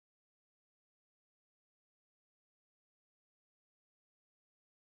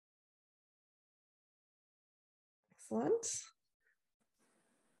Excellent.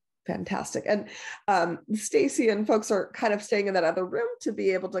 Fantastic. And Stacy and folks are kind of staying in that other room to be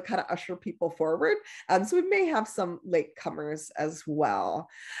able to kind of usher people forward. So we may have some latecomers as well.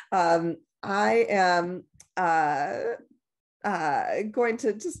 I am going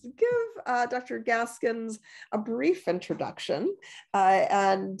to just give Dr. Gaskins a brief introduction.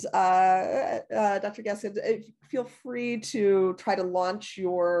 Dr. Gaskins, feel free to try to launch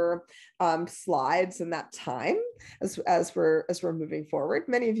your slides in that time as we're moving forward.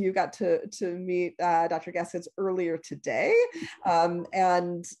 Many of you got to meet Dr. Gaskins earlier today,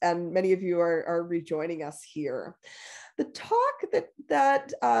 and many of you are rejoining us here. The talk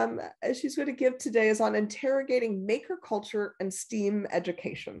that she's going to give today is on interrogating maker culture and STEAM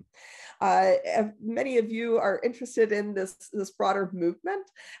education. Many of you are interested in this broader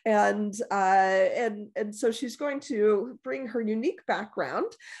movement, and so she's going to bring her unique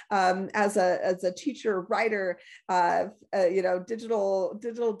background as a teacher, writer,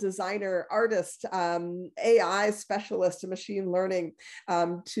 digital designer, artist, AI specialist, and machine learning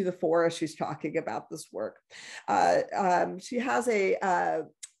to the fore as she's talking about this work. She has a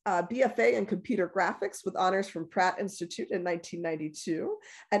BFA in computer graphics with honors from Pratt Institute in 1992,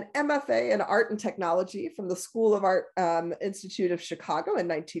 an MFA in art and technology from the School of Art Institute of Chicago in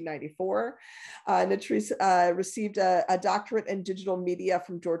 1994. Nettrice received a doctorate in digital media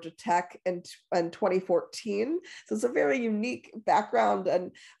from Georgia Tech in 2014. So it's a very unique background and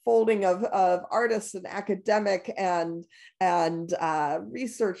folding of artists and academic and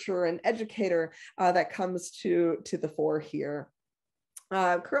researcher and educator that comes to the fore here.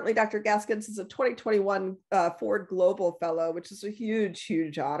 Currently, Dr. Gaskins is a 2021 Ford Global Fellow, which is a huge,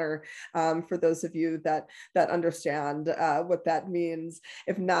 huge honor for those of you that understand what that means.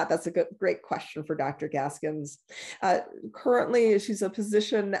 If not, that's a great question for Dr. Gaskins. Currently, she's a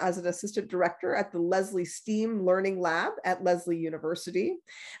position as an assistant director at the Lesley STEAM Learning Lab at Lesley University,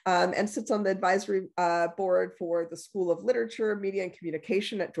 and sits on the advisory board for the School of Literature, Media, and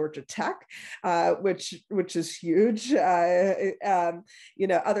Communication at Georgia Tech, which is huge.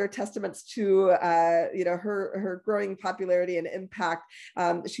 Other testaments to, her growing popularity and impact.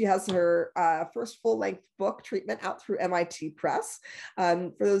 She has her first full-length book, Treatment, out through MIT Press.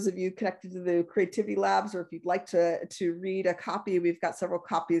 For those of you connected to the Creativity Labs, or if you'd like to read a copy, we've got several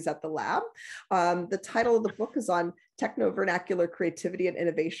copies at the lab. The title of the book is on Techno-Vernacular Creativity and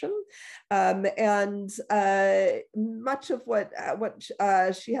Innovation. Much of what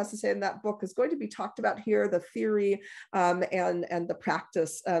she has to say in that book is going to be talked about here, the theory and the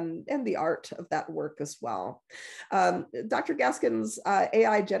practice and the art of that work as well. Dr. Gaskins'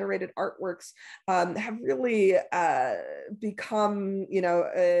 AI-generated artworks have really become,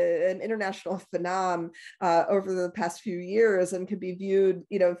 an international phenomenon over the past few years, and can be viewed,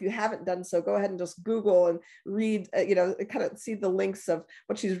 if you haven't done so, go ahead and just Google and read, kind of see the links of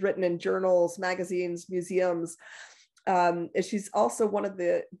what she's written in journals, magazines, museums. She's also one of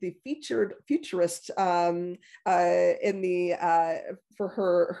the featured futurists in for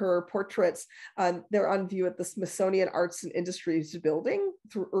her portraits. They're on view at the Smithsonian Arts and Industries Building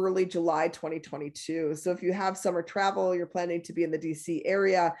through early July 2022. So if you have summer travel, you're planning to be in the DC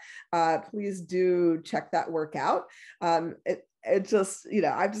area, please do check that work out. It just,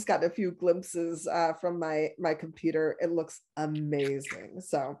 I've just gotten a few glimpses from my computer. It looks amazing.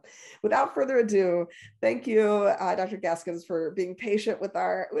 So without further ado, thank you, Dr. Gaskins, for being patient with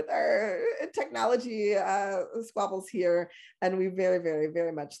our technology squabbles here. And we very, very,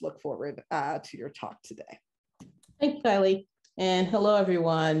 very much look forward to your talk today. Thank you, Kylie. And hello,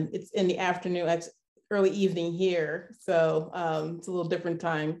 everyone. It's in the afternoon, early evening here. So it's a little different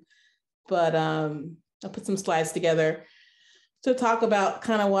time, but I'll put some slides together to talk about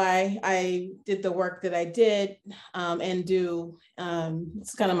kind of why I did the work that I did and do.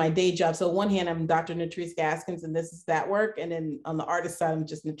 It's kind of my day job. So on one hand, I'm Dr. Nettrice Gaskins, and this is that work. And then on the artist side, I'm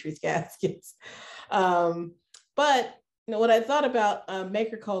just Nettrice Gaskins. But what I thought about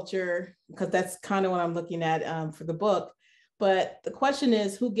maker culture, because that's kind of what I'm looking at for the book. But the question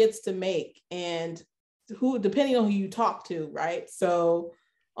is, who gets to make, and who, depending on who you talk to, right? So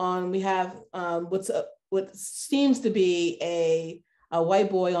we have what seems to be a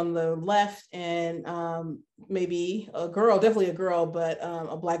white boy on the left, and maybe a girl, definitely a girl, but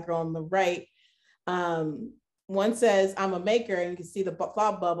a Black girl on the right. One says, I'm a maker, and you can see the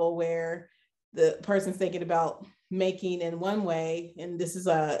thought bubble where the person's thinking about making in one way, and this is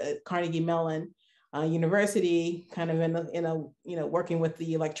a Carnegie Mellon University, kind of in a working with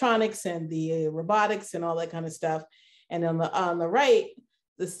the electronics and the robotics and all that kind of stuff. And on the right,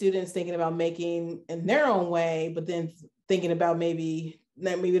 the students thinking about making in their own way, but then thinking about maybe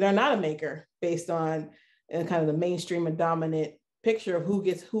they're not a maker based on and kind of the mainstream and dominant picture of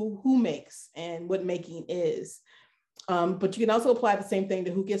who makes and what making is. But you can also apply the same thing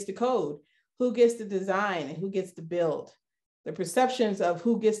to who gets to code, who gets to design, and who gets to build. The perceptions of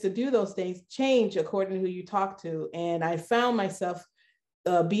who gets to do those things change according to who you talk to. And I found myself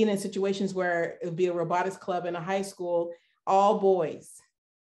being in situations where it would be a robotics club in a high school, all boys,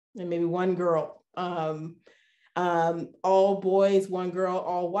 and maybe one girl. All boys, one girl,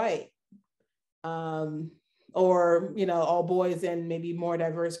 all white. Or, you know, all boys and maybe more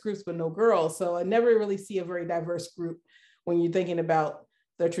diverse groups, but no girls. So I never really see a very diverse group when you're thinking about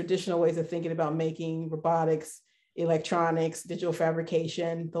the traditional ways of thinking about making, robotics, electronics, digital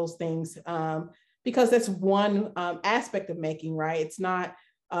fabrication, those things, because that's one aspect of making, right? It's not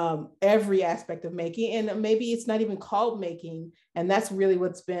every aspect of making, and maybe it's not even called making. And that's really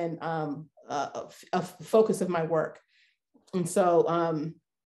what's been a focus of my work. And so,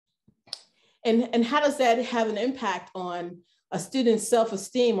 and how does that have an impact on a student's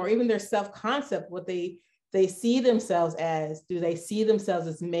self-esteem or even their self-concept, what they see themselves as? Do they see themselves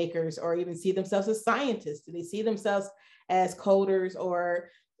as makers, or even see themselves as scientists? Do they see themselves as coders or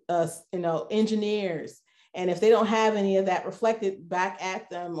engineers? And if they don't have any of that reflected back at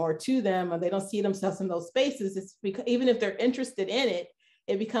them or to them, or they don't see themselves in those spaces, it's because even if they're interested in it,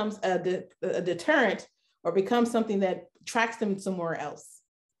 it becomes a deterrent or becomes something that tracks them somewhere else.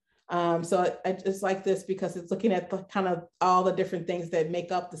 So I just like this because it's looking at the kind of all the different things that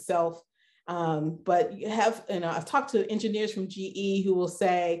make up the self. But you have, I've talked to engineers from GE who will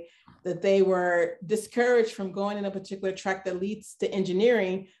say that they were discouraged from going in a particular track that leads to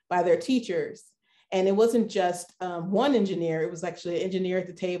engineering by their teachers. And it wasn't just one engineer, it was actually an engineer at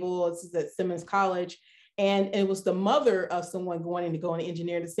the table. This is at Simmons College. And it was the mother of someone going into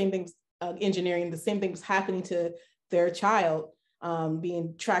engineering. The same thing, engineering, the same thing was happening to their child,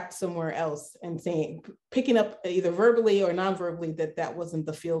 being tracked somewhere else, and picking up either verbally or non-verbally that wasn't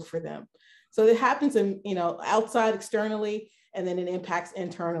the field for them. So it happens in, outside externally, and then it impacts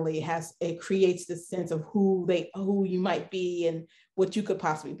internally. It creates this sense of who you might be and what you could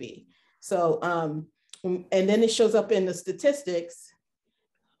possibly be. So, and then it shows up in the statistics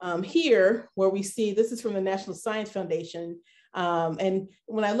here, where we see, this is from the National Science Foundation. And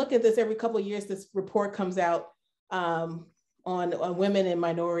when I look at this every couple of years, this report comes out on women and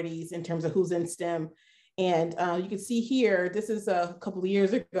minorities in terms of who's in STEM. And you can see here, this is a couple of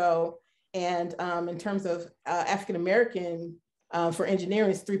years ago. And in terms of African-American for engineering,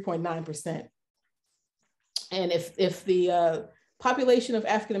 it's 3.9%. And if the population of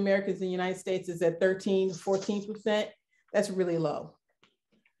African-Americans in the United States is at 13 to 14%, that's really low.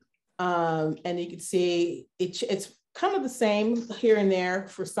 And you can see it's kind of the same here and there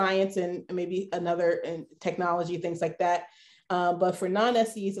for science and maybe another in technology, things like that. But for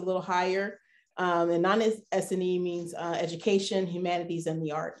non-SE, it's a little higher. And non-SNE means education, humanities, and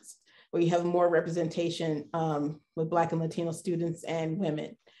the arts, where you have more representation with Black and Latino students and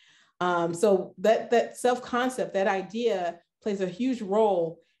women. So that self-concept, that idea plays a huge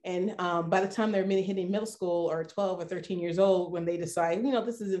role. And by the time they're hitting middle school or 12 or 13 years old, when they decide,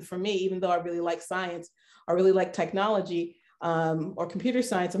 this isn't for me, even though I really like science, or really like technology or computer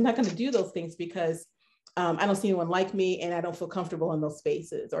science, I'm not going to do those things because I don't see anyone like me and I don't feel comfortable in those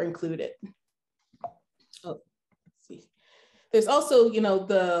spaces or included. Oh, let's see. There's also,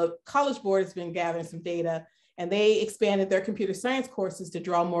 the College Board has been gathering some data, and they expanded their computer science courses to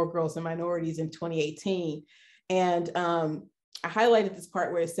draw more girls and minorities in 2018. And I highlighted this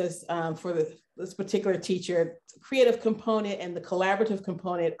part where it says for this particular teacher, the creative component and the collaborative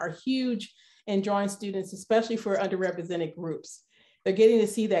component are huge in drawing students, especially for underrepresented groups. They're getting to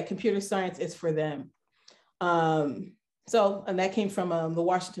see that computer science is for them. And that came from the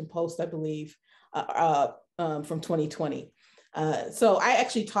Washington Post, I believe, from 2020. So I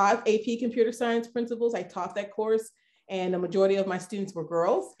actually taught AP Computer Science Principles. I taught that course, and the majority of my students were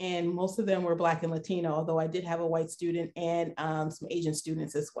girls, and most of them were Black and Latino, although I did have a white student and some Asian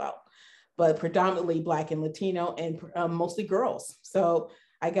students as well, but predominantly Black and Latino, and mostly girls. So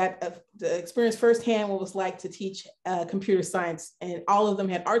I got the experience firsthand what it was like to teach computer science, and all of them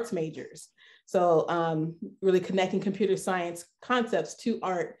had arts majors. So really connecting computer science concepts to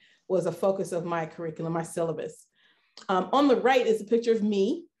art was a focus of my curriculum, my syllabus. On the right is a picture of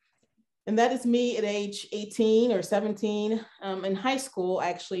me, and that is me at age 18 or 17. In high school,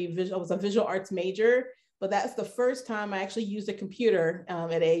 I was a visual arts major, but that's the first time I actually used a computer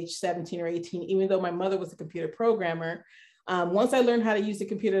at age 17 or 18, even though my mother was a computer programmer. Once I learned how to use the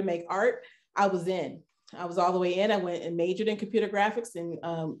computer to make art, I was in. I was all the way in. I went and majored in computer graphics and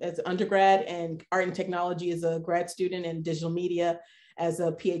as an undergrad, and art and technology as a grad student, and digital media as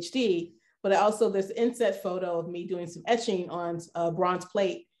a PhD. but there's an inset photo of me doing some etching on bronze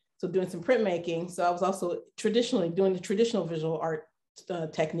plate. So doing some printmaking. So I was also traditionally doing the traditional visual art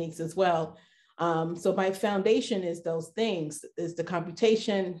techniques as well. So my foundation is those things, is the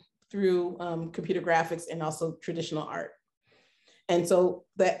computation through computer graphics and also traditional art. And so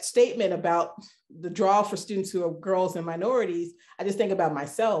that statement about the draw for students who are girls and minorities, I just think about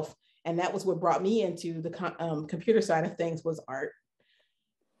myself. And that was what brought me into the computer side of things, was art.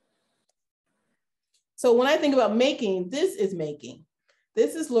 So when I think about making, this is making.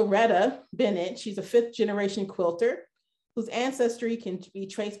 This is Loretta Bennett. She's a 5th generation quilter whose ancestry can be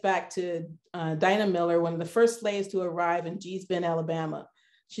traced back to Dinah Miller, one of the first slaves to arrive in Gee's Bend, Alabama.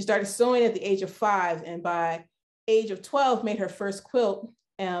 She started sewing at the age of 5, and by age of 12 made her first quilt,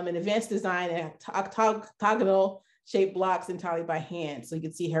 an advanced design in octagonal shaped blocks entirely by hand. So you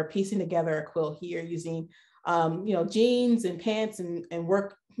can see her piecing together a quilt here using jeans and pants and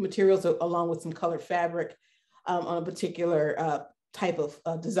work materials along with some colored fabric on a particular type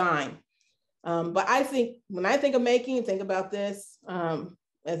of design. But I think when I think of making, think about this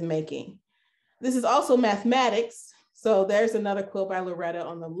as making. This is also mathematics. So there's another quilt by Loretta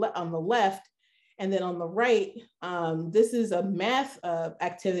on the left. And then on the right, this is a math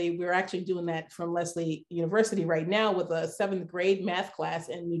activity. We're actually doing that from Lesley University right now with a 7th grade math class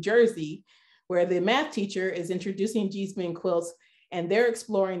in New Jersey, where the math teacher is introducing Gee's Bend quilts, and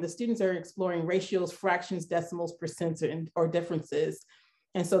the students are exploring ratios, fractions, decimals, percents, or differences.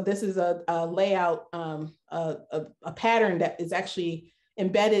 And so this is a layout, a pattern that is actually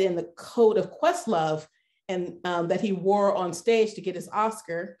embedded in the coat of Questlove, and that he wore on stage to get his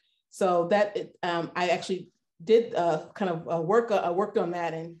Oscar. So that I actually did worked on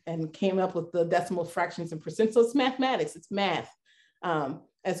that and came up with the decimal fractions and percents. So it's mathematics, it's math,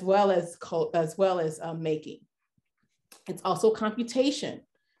 as well as making. It's also computation.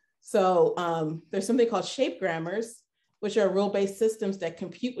 So there's something called shape grammars, which are rule-based systems that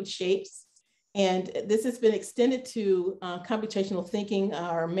compute with shapes. And this has been extended to computational thinking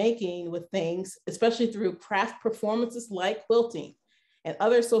or making with things, especially through craft performances like quilting and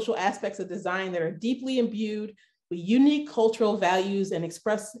other social aspects of design that are deeply imbued with unique cultural values and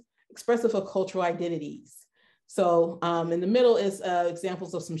expressive of cultural identities. So in the middle is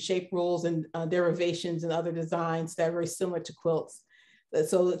examples of some shape rules and derivations and other designs that are very similar to quilts.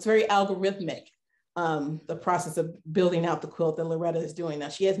 So it's very algorithmic, the process of building out the quilt that Loretta is doing. Now,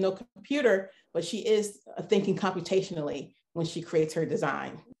 she has no computer, but she is thinking computationally when she creates her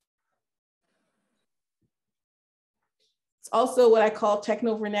design. It's also what I call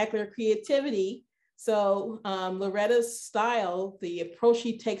techno-vernacular creativity. So Loretta's style, the approach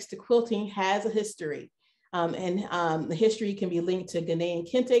she takes to quilting, has a history. The history can be linked to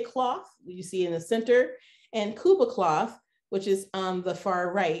Ghanaian kente cloth, you see in the center, and Kuba cloth, which is on the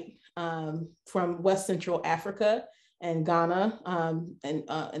far right, from West Central Africa and Ghana,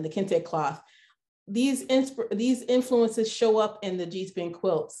 and the kente cloth. These influences show up in the Gee's Bend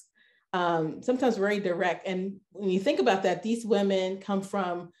quilts, sometimes very direct. And when you think about that, these women come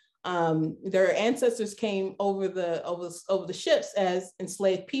from, their ancestors came over the ships as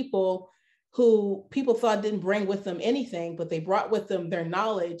enslaved people who people thought didn't bring with them anything, but they brought with them their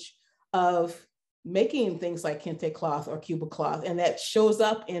knowledge of making things like kente cloth or Cuba cloth, and that shows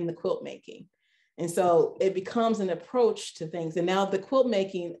up in the quilt making. And so it becomes an approach to things. And now the quilt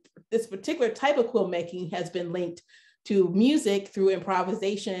making, this particular type of quilt making, has been linked to music through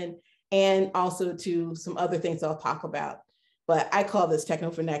improvisation and also to some other things I'll talk about. But I call this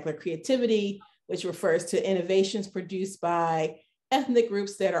techno-vernacular creativity, which refers to innovations produced by ethnic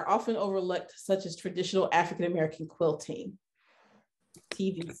groups that are often overlooked, such as traditional African-American quilting,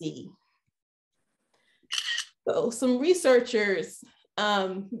 TVC. So some researchers,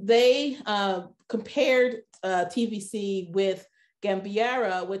 they compared TVC with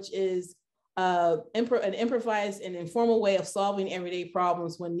Gambiara, which is an improvised and informal way of solving everyday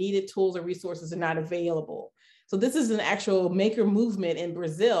problems when needed tools or resources are not available. So this is an actual maker movement in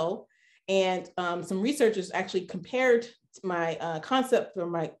Brazil. And some researchers actually compared my concept, or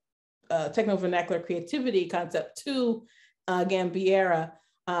my techno-vernacular creativity concept, to Gambiara.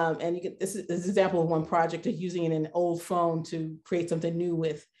 And this is an example of one project of using an old phone to create something new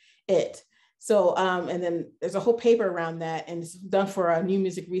with it. So, and then there's a whole paper around that, and it's done for a new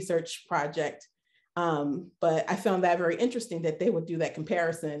music research project. But I found that very interesting that they would do that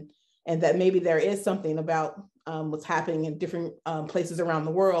comparison, and that maybe there is something about what's happening in different places around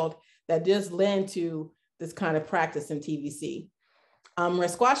the world that does lend to this kind of practice in TVC.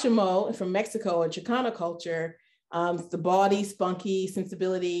 Resquachimo from Mexico, a Chicano culture, The bawdy, spunky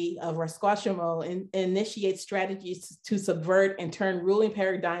sensibility of Rasquashimo initiates strategies to subvert and turn ruling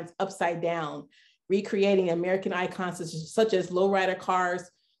paradigms upside down, recreating American icons such as lowrider cars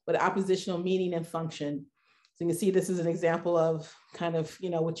with oppositional meaning and function. So you can see this is an example of kind of,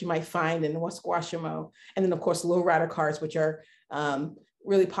 what you might find in Rasquashimo. And then of course, lowrider cars, which are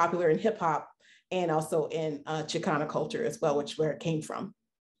really popular in hip hop and also in Chicana culture as well, which is where it came from.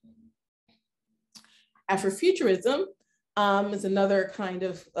 Afrofuturism is another kind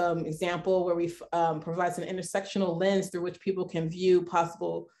of example where we provides an intersectional lens through which people can view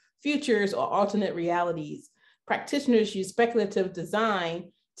possible futures or alternate realities. Practitioners use speculative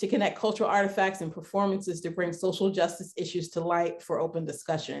design to connect cultural artifacts and performances to bring social justice issues to light for open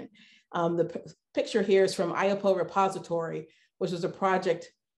discussion. The picture here is from IOPO Repository, which was a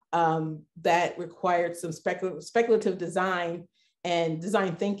project that required some speculative design and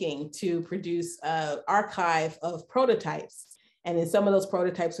design thinking to produce an archive of prototypes. And then some of those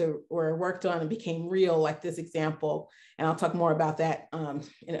prototypes were worked on and became real, like this example. And I'll talk more about that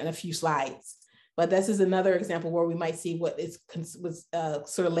in a few slides. But this is another example where we might see what was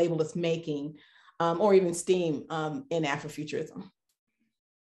sort of labeled as making or even STEAM in Afrofuturism.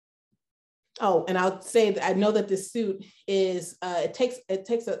 Oh, and I'll say that I know that this suit is,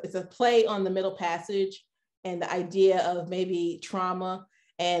 it's a play on the Middle Passage and the idea of maybe trauma.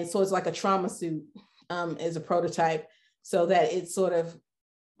 And so it's like a trauma suit as a prototype so that it sort of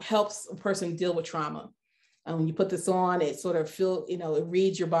helps a person deal with trauma. When you put this on, it sort of it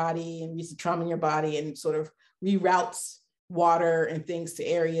reads your body and reads the trauma in your body and sort of reroutes water and things to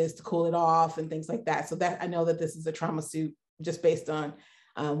areas to cool it off and things like that. So that I know that this is a trauma suit just based on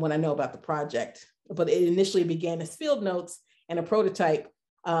what I know about the project. But it initially began as field notes and a prototype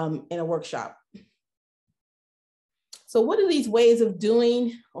in a workshop. So what do these ways of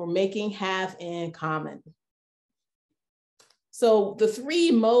doing or making have in common? So the three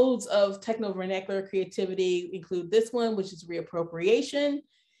modes of techno-vernacular creativity include this one, which is reappropriation.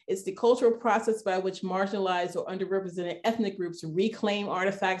 It's the cultural process by which marginalized or underrepresented ethnic groups reclaim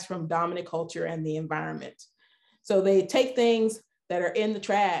artifacts from dominant culture and the environment. So they take things that are in the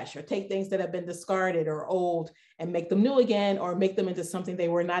trash or take things that have been discarded or old and make them new again or make them into something they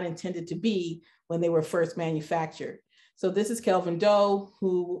were not intended to be when they were first manufactured. So this is Kelvin Doe,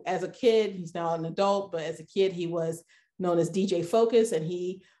 who as a kid, he's now an adult, but as a kid, he was known as DJ Focus, and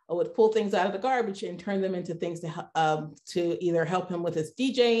he would pull things out of the garbage and turn them into things to either help him with his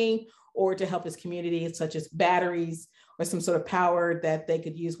DJing or to help his community, such as batteries or some sort of power that they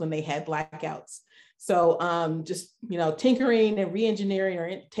could use when they had blackouts. So just, tinkering and re-engineering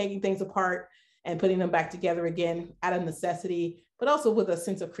or taking things apart and putting them back together again out of necessity, but also with a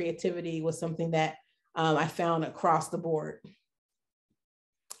sense of creativity was something that I found across the board.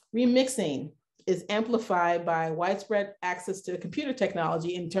 Remixing is amplified by widespread access to computer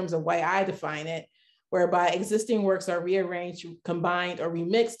technology in terms of why I define it, whereby existing works are rearranged, combined, or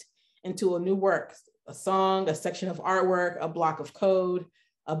remixed into a new work, a song, a section of artwork, a block of code,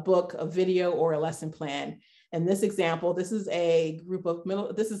 a book, a video, or a lesson plan. In this example, this is a group of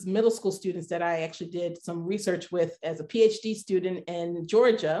middle school students that I actually did some research with as a PhD student in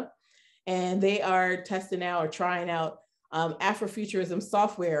Georgia. And they are testing out or trying out Afrofuturism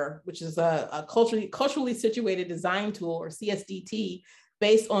software, which is a culturally situated design tool, or CSDT,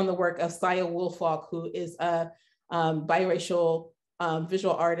 based on the work of Saya Woolfolk, who is a biracial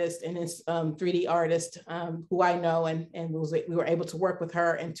visual artist and is 3D artist who I know, and we were able to work with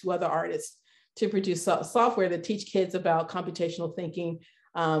her and two other artists to produce software that teach kids about computational thinking,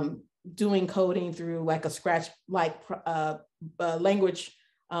 doing coding through like a Scratch-like language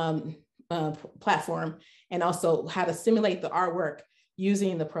platform, and also how to simulate the artwork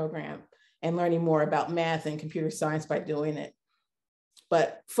using the program and learning more about math and computer science by doing it,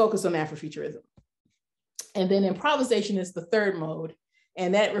 but focus on Afrofuturism. And then improvisation is the third mode,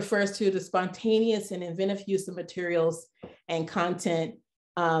 and that refers to the spontaneous and inventive use of materials and content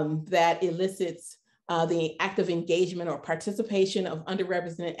that elicits the active engagement or participation of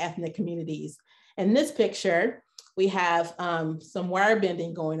underrepresented ethnic communities. In this picture, we have some wire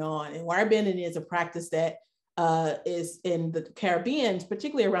bending going on, and wire bending is a practice that is in the Caribbean,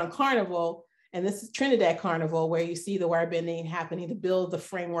 particularly around Carnival, and this is Trinidad Carnival, where you see the wire bending happening to build the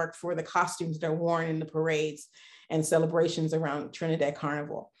framework for the costumes that are worn in the parades and celebrations around Trinidad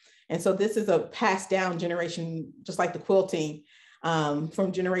Carnival. And so this is a passed down generation, just like the quilting,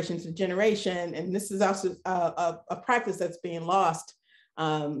 from generation to generation. And this is also a practice that's being lost.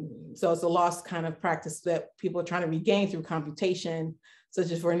 So it's a lost kind of practice that people are trying to regain through computation,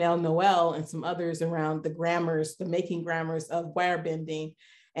 such as Vernell Noel and some others around the grammars, the making grammars of wire bending,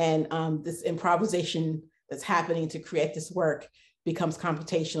 and this improvisation that's happening to create this work becomes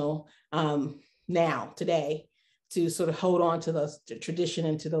computational now, today, to sort of hold on to those tradition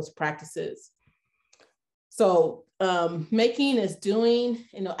and to those practices. So making is doing,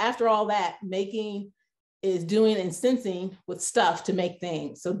 after all that, making is doing and sensing with stuff to make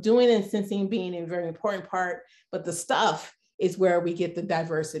things. So doing and sensing being a very important part, but the stuff is where we get the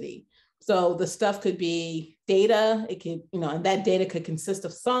diversity. So the stuff could be data, it could, and that data could consist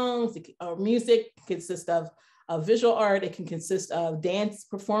of songs, or music, it can consist of visual art, it can consist of dance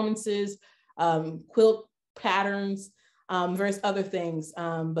performances, quilt patterns, various other things.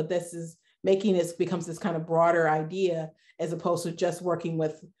 But this is making this becomes this kind of broader idea, as opposed to just working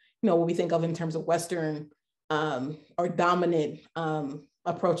with, what we think of in terms of Western or dominant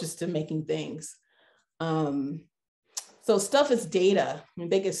approaches to making things. So stuff is data,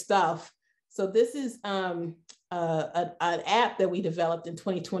 biggest stuff. So this is an app that we developed in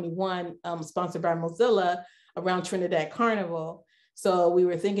 2021, sponsored by Mozilla, around Trinidad Carnival. So we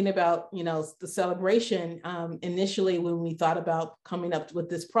were thinking about, the celebration initially when we thought about coming up with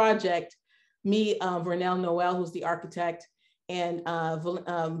this project. Me, Vernell Noel, who's the architect, and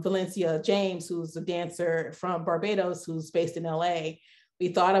Valencia James, who's a dancer from Barbados, who's based in LA. We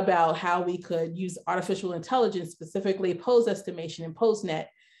thought about how we could use artificial intelligence, specifically pose estimation and PoseNet,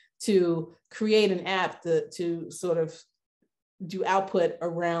 to create an app to sort of do output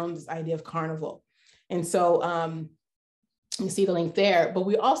around this idea of carnival. And so you see the link there, but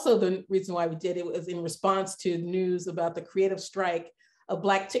we also, the reason why we did it was in response to news about the creative strike of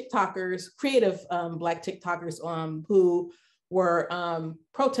Black TikTokers, creative Black TikTokers who were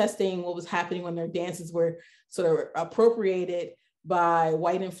protesting what was happening when their dances were sort of appropriated by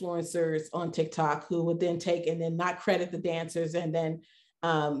white influencers on TikTok, who would then take and then not credit the dancers, and then,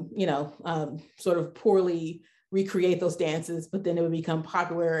 sort of poorly recreate those dances, but then it would become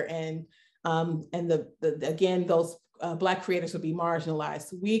popular, and again, those Black creators would be marginalized.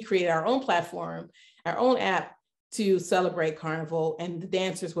 So we created our own platform, our own app to celebrate Carnival, and the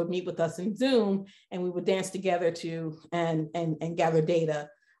dancers would meet with us in Zoom, and we would dance together and gather data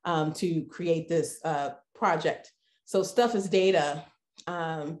to create this project. So stuff is data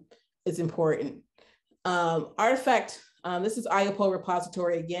is important. Artifact, this is IOPO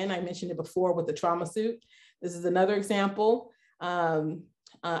repository again. I mentioned it before with the trauma suit. This is another example. Ayo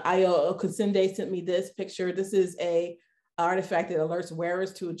Okasinde sent me this picture. This is a artifact that alerts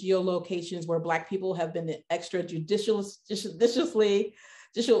wearers to geolocations where Black people have been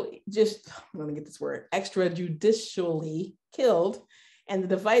extrajudicially killed, and the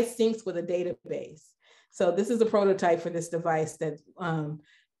device syncs with a database. So this is a prototype for this device that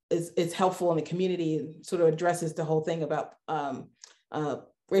is helpful in the community and sort of addresses the whole thing about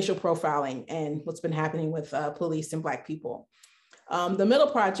racial profiling and what's been happening with police and Black people. The middle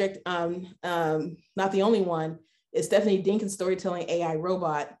project, not the only one, is Stephanie Dinkin's storytelling AI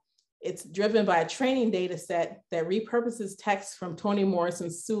robot. It's driven by a training data set that repurposes text from Toni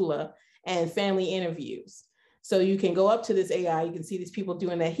Morrison's Sula and family interviews. So you can go up to this AI, you can see these people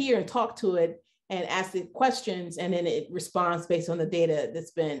doing that here and talk to it and ask it questions, and then it responds based on the data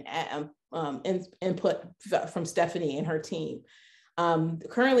that's been input from Stephanie and her team.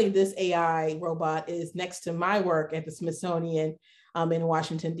 Currently, this AI robot is next to my work at the Smithsonian in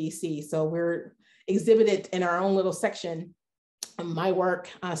Washington, DC. So we're exhibited in our own little section. My work,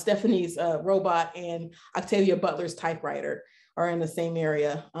 Stephanie's robot, and Octavia Butler's typewriter are in the same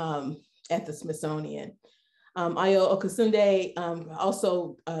area at the Smithsonian. Ayo Okasunde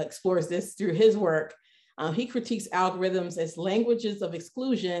also explores this through his work. He critiques algorithms as languages of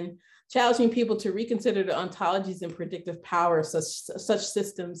exclusion, challenging people to reconsider the ontologies and predictive power of such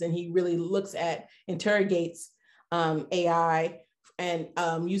systems. And he really looks at, interrogates AI and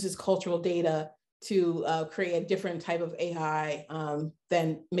uses cultural data to create a different type of AI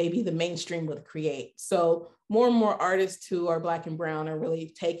than maybe the mainstream would create. So more and more artists who are Black and brown are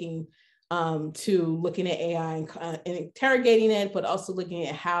really taking to looking at AI and interrogating it, but also looking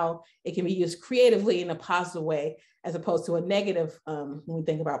at how it can be used creatively in a positive way, as opposed to a negative when we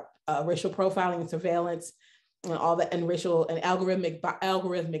think about racial profiling and surveillance and all that, and racial and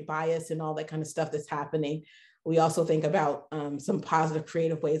algorithmic bias and all that kind of stuff that's happening. We also think about some positive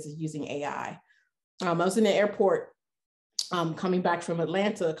creative ways of using AI. I was in the airport coming back from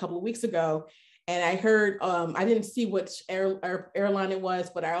Atlanta a couple of weeks ago, and I heard, I didn't see which airline it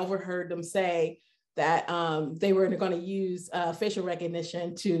was, but I overheard them say that they were going to use facial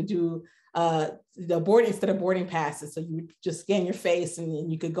recognition to do the board instead of boarding passes. So you would just scan your face and then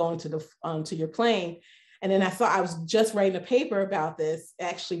you could go into to your plane. And then I was just writing a paper about this,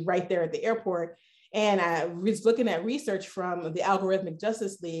 actually right there at the airport. And I was looking at research from the Algorithmic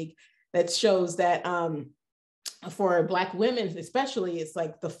Justice League that shows that for Black women, especially, it's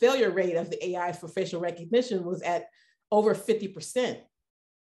like the failure rate of the AI for facial recognition was at over 50%.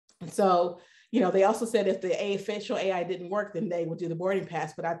 And so, they also said if the facial AI didn't work, then they would do the boarding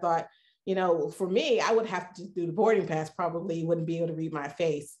pass. But I thought, for me, I would have to do the boarding pass, probably wouldn't be able to read my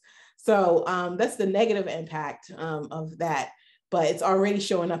face. So that's the negative impact of that. But it's already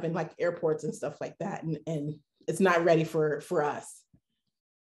showing up in like airports and stuff like that. And it's not ready for us.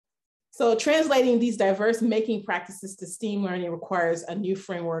 So translating these diverse making practices to STEAM learning requires a new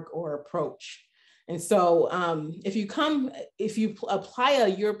framework or approach. And so if you apply a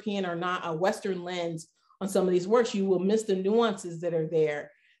European or not a Western lens on some of these works, you will miss the nuances that are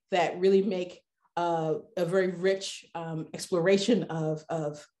there that really make a very rich exploration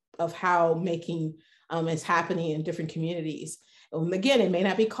of how making is happening in different communities. Again, it may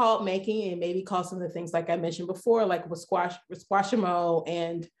not be called making, it may be called some of the things like I mentioned before, like with Squashimo,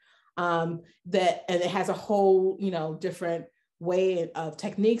 and it has a whole, different way of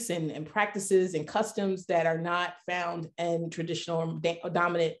techniques and practices and customs that are not found in traditional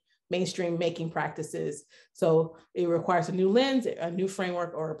dominant mainstream making practices. So it requires a new lens, a new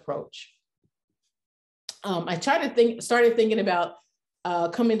framework or approach. I started thinking about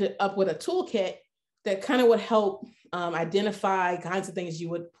coming up with a toolkit that kind of would help identify kinds of things you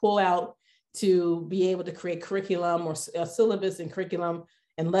would pull out to be able to create curriculum or a syllabus and curriculum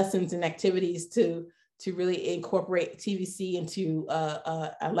and lessons and activities to really incorporate TVC into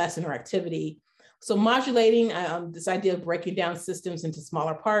a lesson or activity. So modulating, this idea of breaking down systems into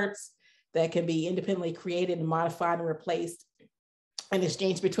smaller parts that can be independently created and modified and replaced and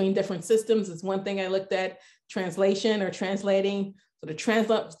exchanged between different systems is one thing I looked at. Translation or translating, so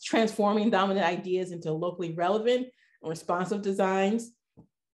the transforming dominant ideas into locally relevant and responsive designs.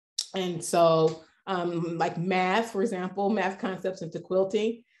 And so like math, for example, math concepts into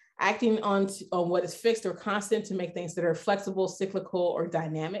quilting, acting on what is fixed or constant to make things that are flexible, cyclical, or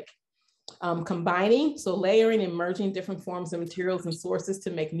dynamic. Combining, so layering and merging different forms of materials and sources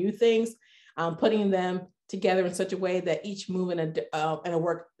to make new things, putting them together in such a way that each move in a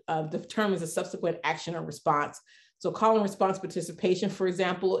work determines a subsequent action or response. So call and response participation, for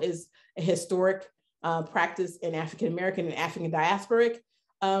example, is a historic practice in African-American and African diasporic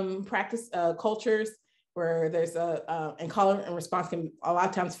practice cultures, where there's and call and response can a lot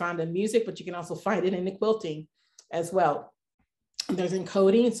of times found in music, but you can also find it in the quilting as well. There's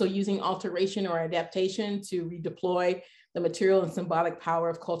encoding, so using alteration or adaptation to redeploy the material and symbolic power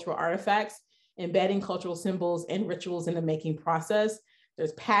of cultural artifacts, embedding cultural symbols and rituals in the making process.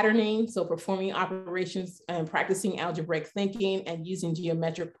 There's patterning, so performing operations and practicing algebraic thinking and using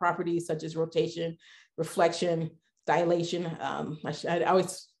geometric properties such as rotation, reflection, dilation. I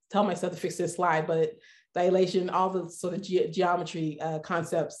always tell myself to fix this slide, but dilation, all the sort of geometry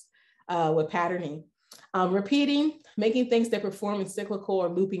concepts with patterning. Repeating, making things that perform in cyclical or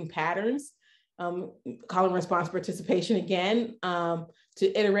looping patterns. Call and response participation again,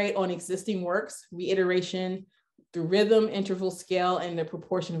 to iterate on existing works, reiteration through rhythm, interval, scale, and the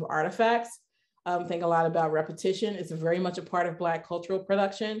proportion of artifacts. Think a lot about repetition. It's very much a part of Black cultural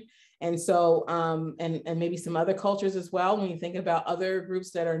production. And so, and maybe some other cultures as well, when you think about other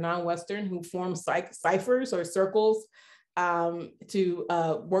groups that are non-Western who form ciphers or circles to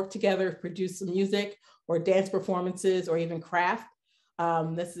work together, produce some music or dance performances or even craft.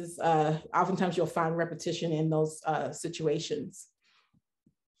 This is oftentimes you'll find repetition in those situations.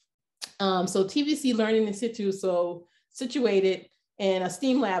 So TVC Learning Institute, so situated in a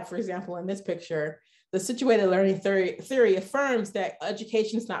STEAM lab, for example, in this picture, the situated learning theory affirms that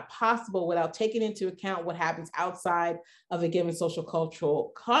education is not possible without taking into account what happens outside of a given social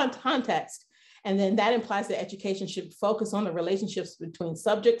cultural context. And then that implies that education should focus on the relationships between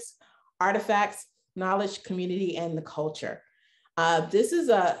subjects, artifacts, knowledge, community, and the culture. I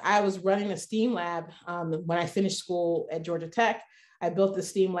was running a STEAM lab when I finished school at Georgia Tech. I built the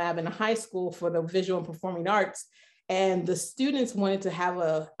STEAM lab in a high school for the visual and performing arts. And the students wanted to have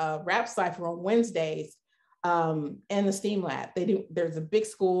a rap cipher on Wednesdays in the STEAM lab. There's a big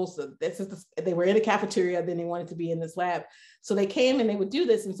school, so they were in a cafeteria, then they wanted to be in this lab. So they came and they would do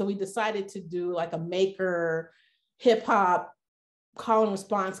this. And so we decided to do like a maker, hip hop, call and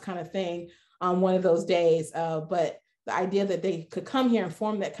response kind of thing on one of those days. But the idea that they could come here and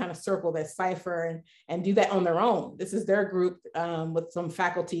form that kind of circle, that cipher, and do that on their own. This is their group with some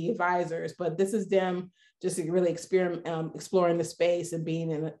faculty advisors, but this is them just really exploring the space and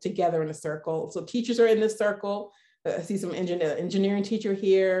being together in a circle. So teachers are in this circle. I see some engineering teacher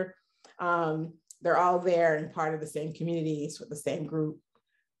here. They're all there and part of the same communities with the same group.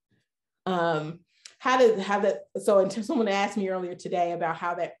 So someone asked me earlier today about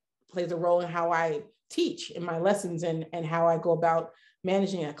how that plays a role in how I teach in my lessons and how I go about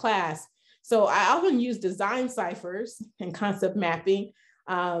managing a class. So I often use design ciphers and concept mapping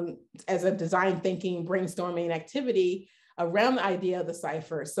as a design thinking, brainstorming activity around the idea of the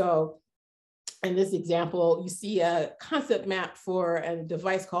cipher. So in this example, you see a concept map for a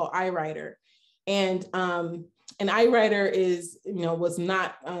device called iWriter. And an iWriter is, was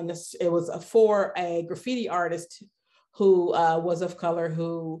not, it was for a graffiti artist who was of color,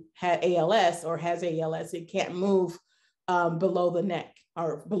 who had ALS or has ALS. It can't move below the neck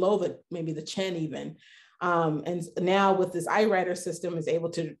or below maybe the chin even. And now with this iWriter system is able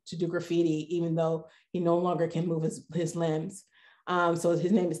to do graffiti, even though he no longer can move his limbs. So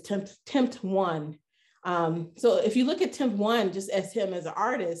his name is Tempt One. So if you look at Tempt One, just as him as an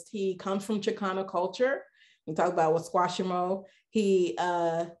artist, he comes from Chicano culture. We talk about what Squashimo. He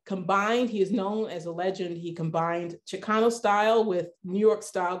is known as a legend. He combined Chicano style with New York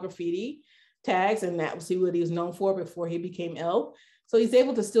style graffiti tags, and that was what he was known for before he became ill. So he's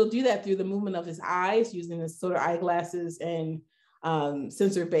able to still do that through the movement of his eyes using this sort of eyeglasses and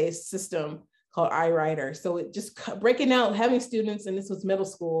sensor-based system called iWriter. So it just breaking out, having students, and this was middle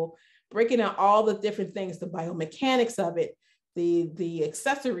school, breaking out all the different things, the biomechanics of it, the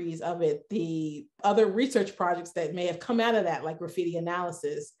accessories of it, the other research projects that may have come out of that, like graffiti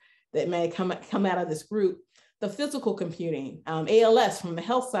analysis that may come out of this group, the physical computing, ALS from the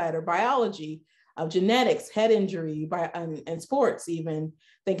health side or biology, of genetics, head injury, and sports, even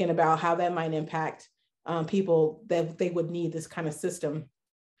thinking about how that might impact people that they would need this kind of system.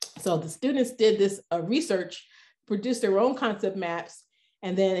 So the students did this research, produced their own concept maps,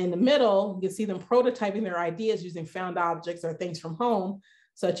 and then in the middle, you can see them prototyping their ideas using found objects or things from home,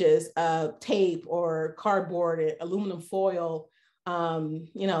 such as tape or cardboard, aluminum foil, and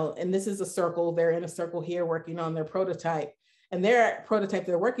this is a circle. They're in a circle here working on their prototype. And their prototype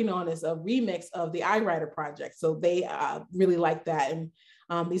they're working on is a remix of the iWriter project. So they really like that. And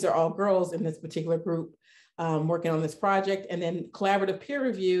these are all girls in this particular group working on this project. And then collaborative peer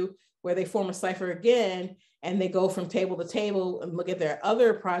review, where they form a cipher again, and they go from table to table and look at their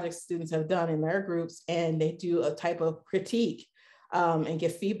other projects students have done in their groups, and they do a type of critique and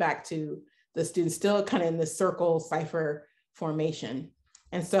give feedback to the students, still kind of in this circle cipher formation.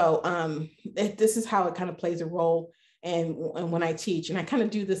 And so this is how it kind of plays a role and when I teach. And I kind of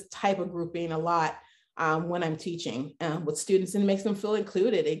do this type of grouping a lot when I'm teaching with students, and it makes them feel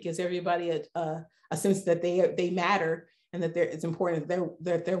included. It gives everybody a sense that they matter, and that it's important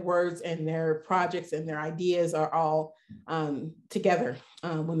that their words and their projects and their ideas are all together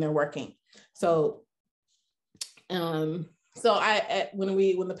when they're working. So, when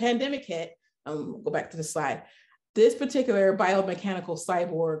the pandemic hit, go back to the slide, this particular biomechanical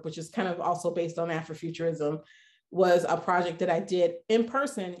cyborg, which is kind of also based on Afrofuturism, was a project that I did in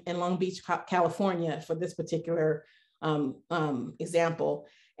person in Long Beach, California for this particular example.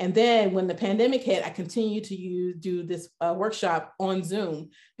 And then when the pandemic hit, I continued to do this workshop on Zoom,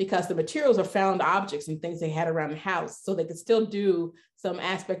 because the materials are found objects and things they had around the house. So they could still do some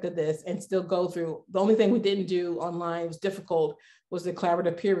aspect of this and still go through. The only thing we didn't do online, was difficult, was the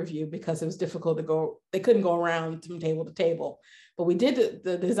collaborative peer review, because it was difficult they couldn't go around from table to table. But we did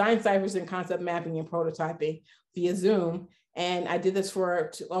the design ciphers and concept mapping and prototyping via Zoom. And I did this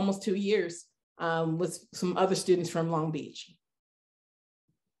for almost 2 years with some other students from Long Beach.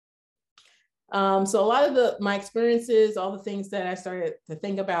 So a lot of my experiences, all the things that I started to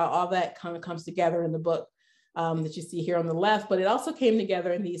think about, all that kind of comes together in the book that you see here on the left, but it also came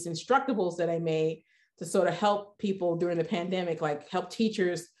together in these instructables that I made to sort of help people during the pandemic, like help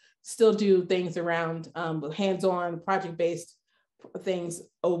teachers still do things around hands-on project-based things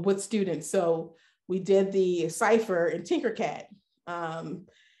with students. So we did the cipher in Tinkercad.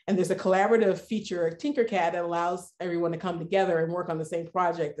 And there's a collaborative feature of Tinkercad that allows everyone to come together and work on the same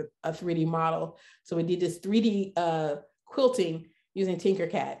project, a 3D model. So we did this 3D quilting using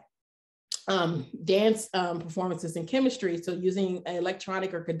Tinkercad. Dance performances in chemistry. So using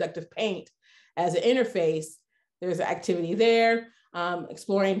electronic or conductive paint as an interface, there's an activity there.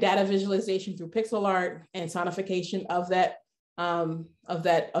 Exploring data visualization through pixel art and sonification of that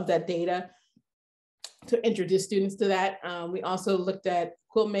data to introduce students to that. We also looked at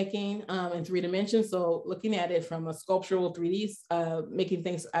quilt making in 3 dimensions. So looking at it from a sculptural 3D, making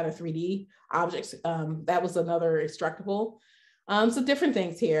things out of 3D objects. That was another instructable. So different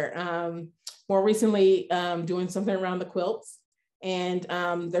things here. More recently, doing something around the quilts. And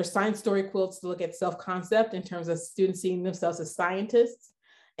there's science story quilts to look at self-concept in terms of students seeing themselves as scientists,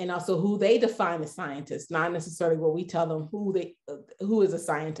 and also who they define as scientists, not necessarily what we tell them who is a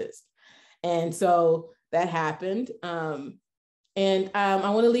scientist. And so that happened. I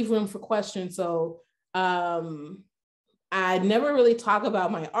want to leave room for questions. So I never really talk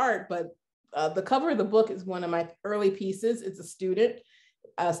about my art, but the cover of the book is one of my early pieces. It's a student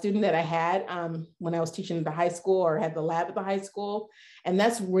that I had when I was teaching at the high school, or had the lab at the high school. And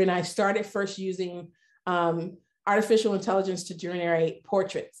that's when I started first using artificial intelligence to generate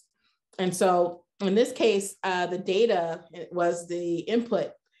portraits. And so in this case, the data was the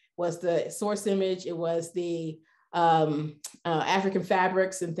input, was the source image. It was the African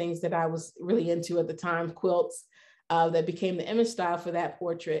fabrics and things that I was really into at the time, quilts, that became the image style for that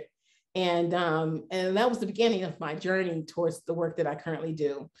portrait. And that was the beginning of my journey towards the work that I currently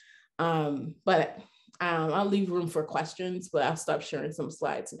do. But I'll leave room for questions, but I'll stop sharing some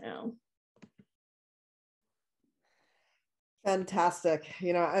slides now. Fantastic.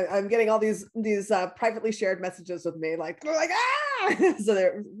 You know, I'm getting all these privately shared messages with me, like, they're like, ah! So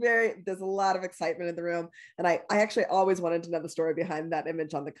there's a lot of excitement in the room. And I actually always wanted to know the story behind that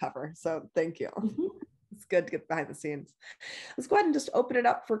image on the cover. So thank you. Mm-hmm. It's good to get behind the scenes. Let's go ahead and just open it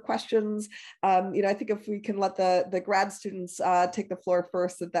up for questions. You know, I think if we can let the grad students take the floor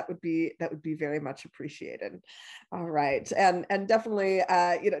first, that would be very much appreciated. All right, and definitely,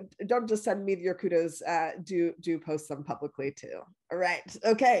 you know, don't just send me your kudos. Do post them publicly too. All right,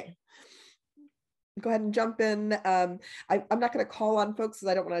 okay. Go ahead and jump in. I'm not going to call on folks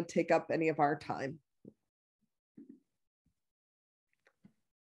because I don't want to take up any of our time.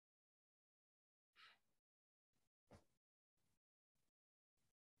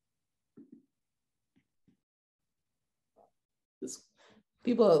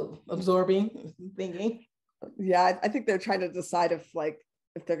 People absorbing, thinking. Yeah, I think they're trying to decide if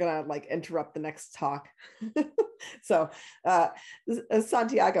they're gonna interrupt the next talk. So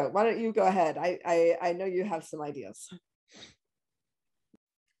Santiago, why don't you go ahead? I know you have some ideas.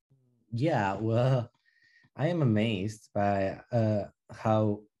 Yeah, well, I am amazed by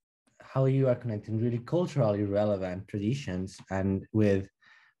how you are connecting really culturally relevant traditions and with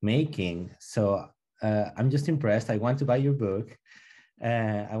making. So I'm just impressed. I want to buy your book.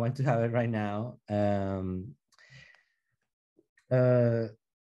 I want to have it right now.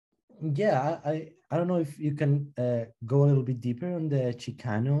 Yeah, I don't know if you can go a little bit deeper on the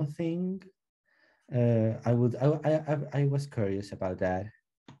Chicano thing. I was curious about that.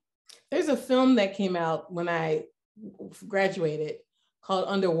 There's a film that came out when I graduated called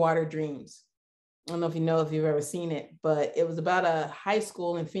Underwater Dreams. I don't know if you've ever seen it, but it was about a high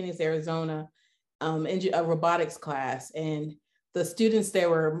school in Phoenix, Arizona, a robotics class. And the students there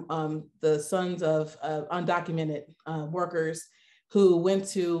were the sons of undocumented workers who went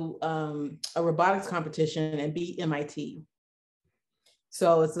to a robotics competition and beat MIT.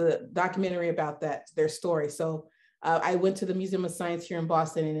 So it's a documentary about their story. So I went to the Museum of Science here in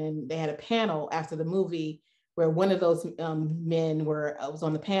Boston, and then they had a panel after the movie where one of those men was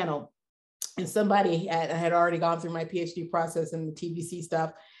on the panel, and somebody had already gone through my PhD process and the TVC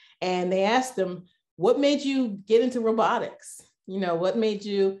stuff, and they asked him, "What made you get into robotics? You know, what made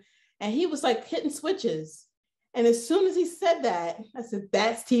you?" And he was like, "Hitting switches." And as soon as he said that, I said,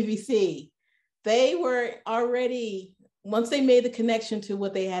 "That's TVC." They were already, once they made the connection to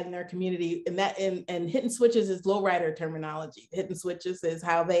what they had in their community, and hitting switches is lowrider terminology. Hitting switches is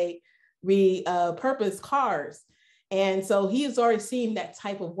how they repurpose cars. And so he has already seen that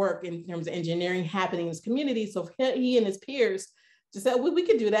type of work in terms of engineering happening in his community. So he and his peers just said, we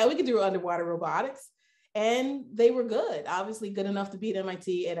could do that. We could do underwater robotics. And they were good, obviously good enough to beat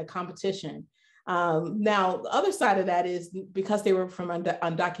MIT at a competition. Now, the other side of that is because they were from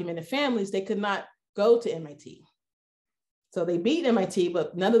undocumented families, they could not go to MIT. So they beat MIT,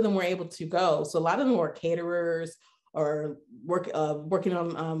 but none of them were able to go. So a lot of them were caterers or working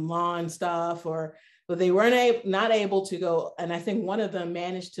on lawn stuff, but they weren't not able to go. And I think one of them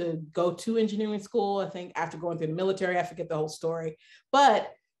managed to go to engineering school, I think after going through the military. I forget the whole story.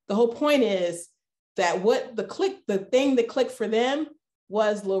 But the whole point is that the thing that clicked for them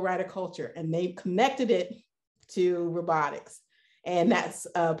was lowrider culture, and they connected it to robotics. And that's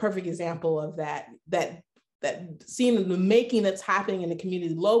a perfect example of that seeing the making that's happening in the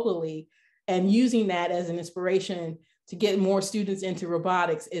community locally, and using that as an inspiration to get more students into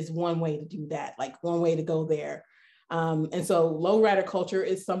robotics is one way to do that, like one way to go there. And so lowrider culture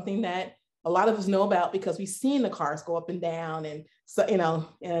is something that a lot of us know about because we've seen the cars go up and down and so, you know,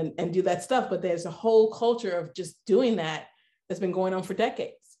 and do that stuff. But there's a whole culture of just doing that that's been going on for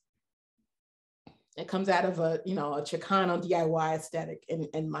decades. It comes out of a Chicano DIY aesthetic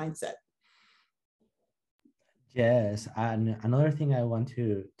and mindset. Yes, and another thing I want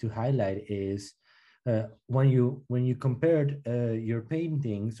to highlight is when you compared your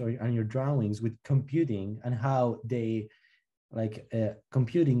paintings and your drawings with computing, and how they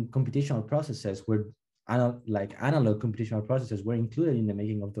computational processes were like analog computational processes were included in the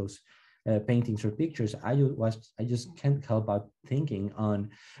making of those paintings or pictures, I just can't help but thinking on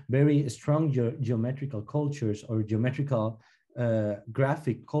very strong geometrical cultures or geometrical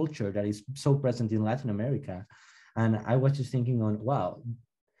graphic culture that is so present in Latin America. And I was just thinking on, wow,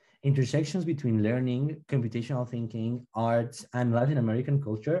 intersections between learning, computational thinking, arts, and Latin American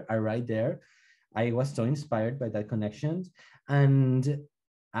culture are right there. I was so inspired by that connection. And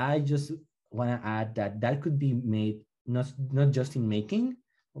I just want to add that could be made not just in making,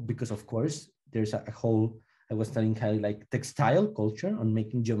 because of course there's a whole, I was telling Kylie, like textile culture on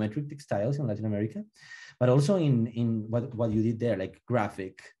making geometric textiles in Latin America, but also in what you did there, like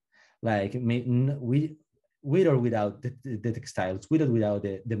graphic, like with or without the textiles, with or without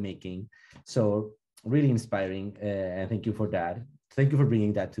the making. So really inspiring, and thank you for that. Thank you for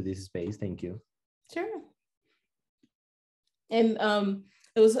bringing that to this space. Thank you. Sure. And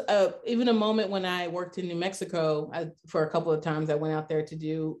it was even a moment when I worked in New Mexico. For a couple of times, I went out there to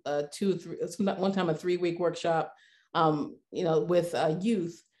do one time a 3-week workshop, with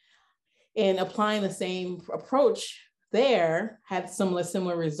youth, and applying the same approach there had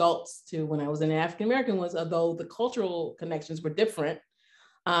similar results to when I was in African American ones, although the cultural connections were different.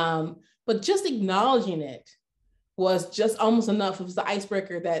 But just acknowledging it was just almost enough. It was the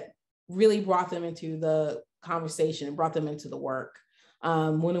icebreaker that really brought them into the conversation and brought them into the work.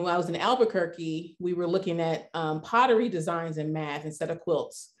 When I was in Albuquerque, we were looking at pottery designs in math instead of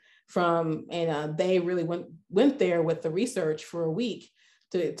quilts. They really went there with the research for a week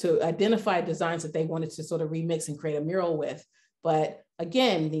to identify designs that they wanted to sort of remix and create a mural with. But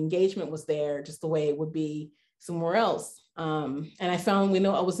again, the engagement was there just the way it would be somewhere else. And I found,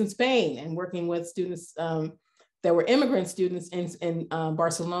 I was in Spain and working with students that were immigrant students in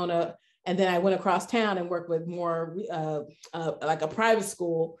Barcelona. And then I went across town and worked with more like a private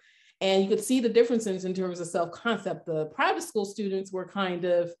school. And you could see the differences in terms of self-concept. The private school students were kind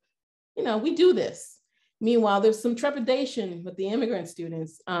of, we do this. Meanwhile, there's some trepidation with the immigrant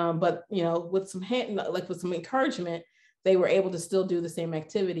students, but with some encouragement, they were able to still do the same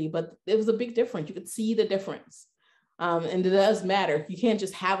activity. But it was a big difference. You could see the difference, and it does matter. You can't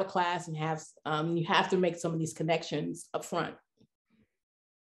just have a class and you have to make some of these connections up front.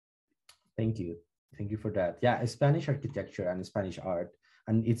 Thank you for that. Yeah, Spanish architecture and Spanish art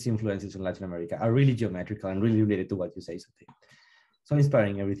and its influences in Latin America are really geometrical and really related to what you say, Sophie. So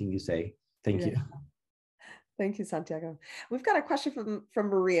inspiring everything you say. Thank you. Thank you, Santiago. We've got a question from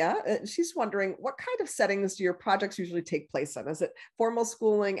Maria. She's wondering, what kind of settings do your projects usually take place in? Is it formal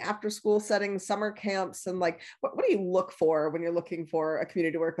schooling, after school settings, summer camps? And like, what do you look for when you're looking for a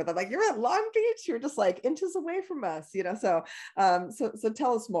community to work with? I'm like, you're at Long Beach, you're just like inches away from us, so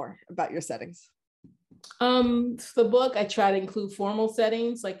tell us more about your settings. The book, I try to include formal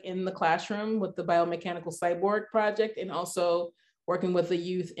settings, like in the classroom with the biomechanical cyborg project, and also working with the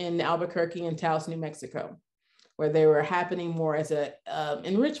youth in Albuquerque and Taos, New Mexico, where they were happening more as a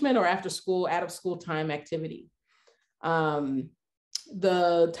enrichment or after school, out of school time activity.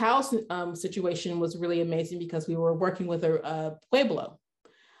 The Taos situation was really amazing because we were working with a Pueblo.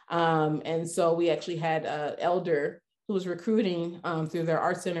 And so we actually had an elder who was recruiting through their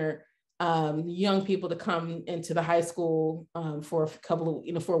art center, young people to come into the high school for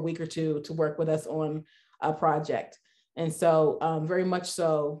a week or two to work with us on a project. And so very much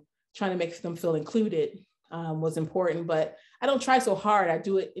so trying to make them feel included was important, but I don't try so hard. I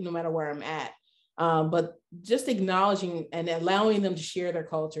do it no matter where I'm at. But just acknowledging and allowing them to share their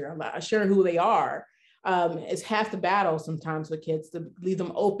culture, share who they are, is half the battle sometimes with kids, to leave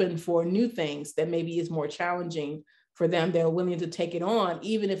them open for new things that maybe is more challenging for them. They're willing to take it on,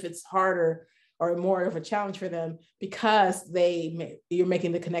 even if it's harder or more of a challenge for them, because you're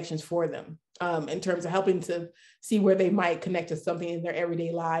making the connections for them in terms of helping to see where they might connect to something in their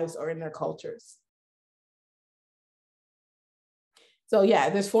everyday lives or in their cultures. So yeah,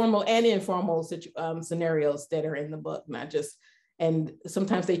 there's formal and informal scenarios that are in the book, and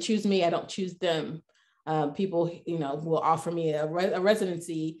sometimes they choose me, I don't choose them. People, will offer me a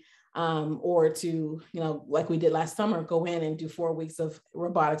residency or to, like we did last summer, go in and do 4 weeks of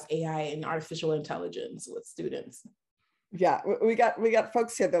robotics, AI, and artificial intelligence with students. Yeah, we got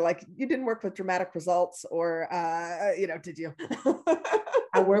folks here. They're like, you didn't work with dramatic results, or did you?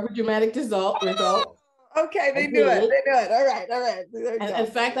 I work with dramatic result. Okay, they do it. All right. And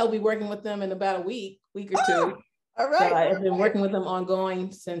in fact, I'll be working with them in about a week or two. All right. So I've been working with them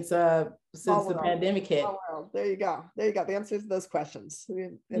ongoing since the pandemic hit. There you go. The answers to those questions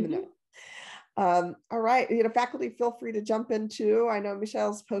in the know. All right. Faculty, feel free to jump in too. I know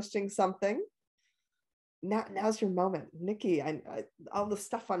Michelle's posting something. now's your moment. Nikki, all the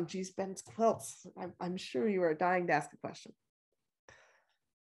stuff on Ben's quilts. I'm sure you are dying to ask a question.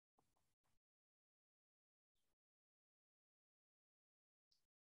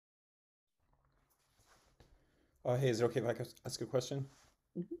 Hey, is it okay if I ask a question?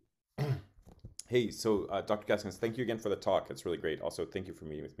 Mm-hmm. Hey, so Dr. Gaskins, thank you again for the talk. It's really great. Also, thank you for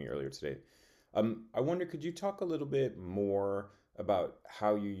meeting with me earlier today. I wonder, could you talk a little bit more about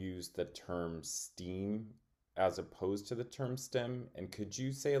how you use the term STEAM as opposed to the term STEM? And could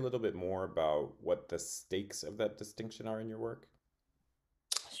you say a little bit more about what the stakes of that distinction are in your work?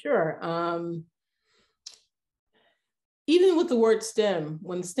 Sure. Even with the word STEM,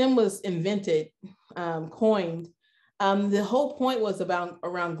 when STEM was invented, coined, the whole point was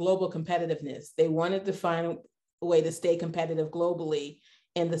around global competitiveness. They wanted to find a way to stay competitive globally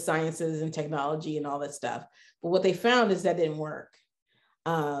in the sciences and technology and all that stuff. But what they found is that didn't work.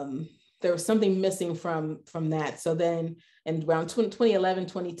 There was something missing from that. So then in around 2011,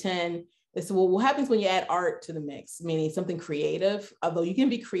 2010, they said, well, what happens when you add art to the mix, meaning something creative? Although you can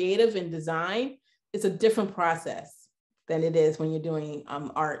be creative in design, it's a different process than it is when you're doing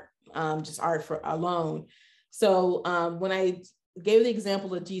art, just art for alone. So when I gave the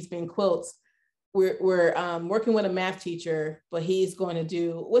example of Bean quilts, we're working with a math teacher, but he's going to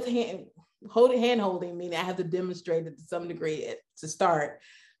do with hand holding, meaning I have to demonstrate it to some degree to start.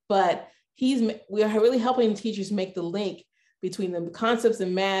 But we are really helping teachers make the link between the concepts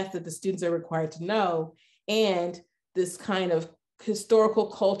in math that the students are required to know and this kind of historical,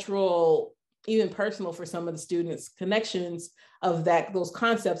 cultural, even personal for some of the students, connections of those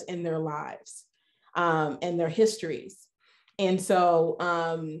concepts in their lives and their histories. And so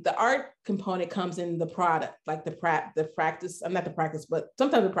the art component comes in the product, like the practice, not the practice, but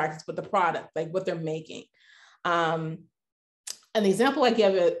sometimes the practice, but the product, like what they're making. An example I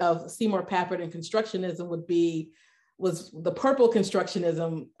give of Seymour Papert and constructionism was the purple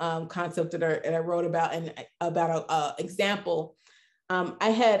constructionism concept that I wrote about, and about an example. I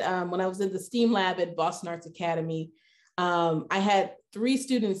had, when I was in the STEAM lab at Boston Arts Academy, I had three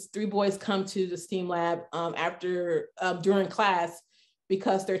boys come to the STEAM lab during class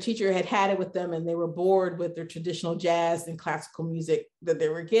because their teacher had it with them and they were bored with their traditional jazz and classical music that they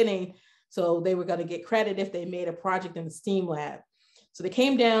were getting. So they were going to get credit if they made a project in the STEAM lab. So they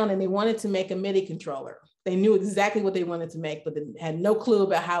came down and they wanted to make a MIDI controller. They knew exactly what they wanted to make, but they had no clue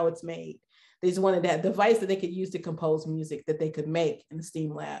about how it's made. They just wanted that device that they could use to compose music that they could make in the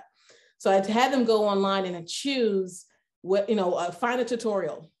STEAM lab. So I had them go online and choose find a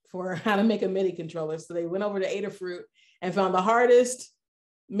tutorial for how to make a MIDI controller. So they went over to Adafruit and found the hardest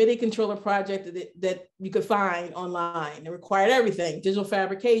MIDI controller project that you could find online. It required everything: digital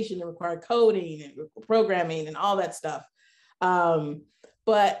fabrication, it required coding and programming and all that stuff.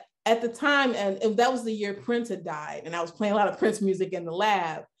 But at the time, and that was the year Prince had died, and I was playing a lot of Prince music in the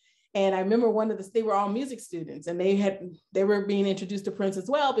lab. And I remember they were all music students, and they were being introduced to Prince as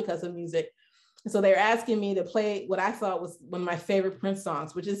well because of music. And so they were asking me to play what I thought was one of my favorite Prince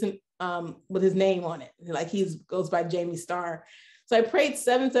songs, which isn't with his name on it. Like he goes by Jamie Starr. So I prayed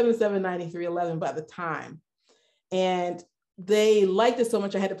 7779311 by the time. And they liked it so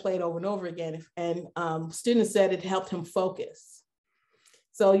much I had to play it over and over again. And students said it helped him focus.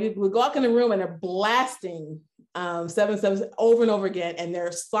 So you would walk in the room and they're blasting 77 over and over again, and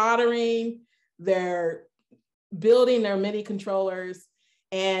they're soldering, they're building their MIDI controllers,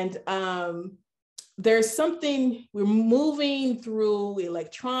 and there's something, we're moving through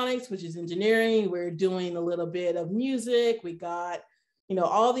electronics, which is engineering. We're doing a little bit of music. We got,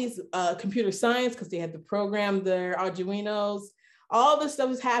 all these computer science, because they had to program their Arduinos. All this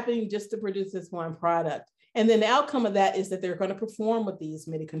stuff is happening just to produce this one product. And then the outcome of that is that they're going to perform with these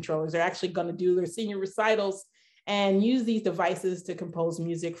MIDI controllers. They're actually going to do their senior recitals and use these devices to compose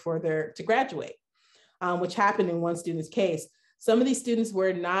music to graduate, which happened in one student's case. Some of these students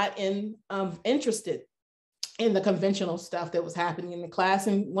were not interested in the conventional stuff that was happening in the class.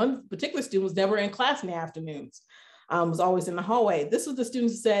 And one particular student was never in class in the afternoons, was always in the hallway. This was the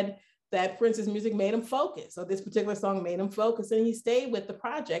student who said that Prince's music made him focus. So this particular song made him focus, and he stayed with the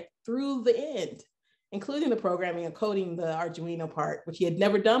project through the end, including the programming and coding the Arduino part, which he had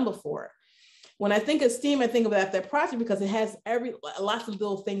never done before. When I think of STEAM, I think about that project because it has lots of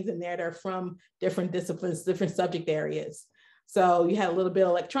little things in there that are from different disciplines, different subject areas. So you had a little bit of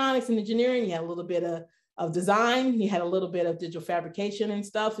electronics and engineering, you had a little bit of design, you had a little bit of digital fabrication and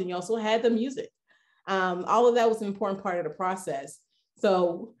stuff, and you also had the music. All of that was an important part of the process.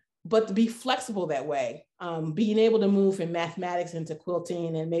 So, but to be flexible that way, being able to move from mathematics into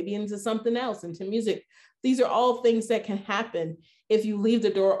quilting and maybe into something else, into music, these are all things that can happen if you leave the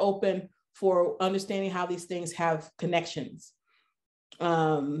door open for understanding how these things have connections.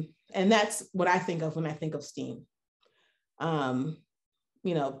 And that's what I think of when I think of STEAM.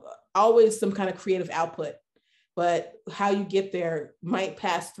 You know, always some kind of creative output, but how you get there might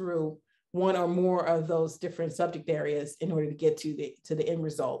pass through one or more of those different subject areas in order to get to the end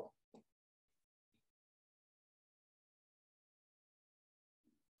result.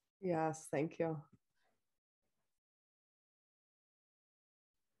 Yes, thank you.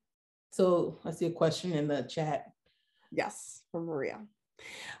 So I see a question in the chat. Yes, from Maria.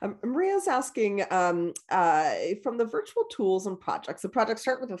 Maria's asking, from the virtual tools and projects, the projects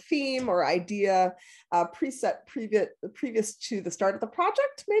start with a theme or idea preset previous to the start of the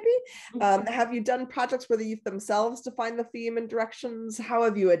project, maybe? Have you done projects where the youth themselves define the theme and directions? How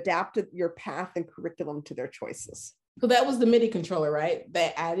have you adapted your path and curriculum to their choices? So that was the MIDI controller, right?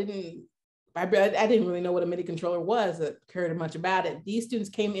 That I didn't really know what a MIDI controller was. I cared much about it. These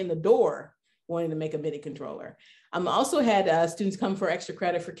students came in the door wanting to make a MIDI controller. Also had students come for extra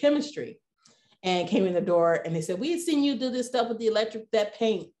credit for chemistry and came in the door and they said, we had seen you do this stuff with the that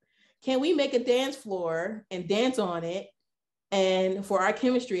paint. Can we make a dance floor and dance on it and for our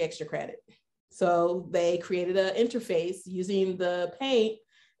chemistry extra credit? So they created an interface using the paint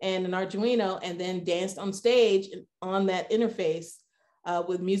and an Arduino and then danced on stage on that interface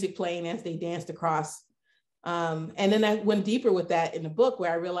with music playing as they danced across. And then I went deeper with that in the book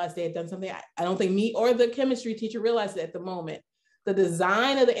where I realized they had done something I don't think me or the chemistry teacher realized at the moment. The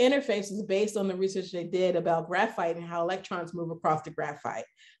design of the interface is based on the research they did about graphite and how electrons move across the graphite.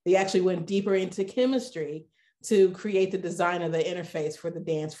 They actually went deeper into chemistry to create the design of the interface for the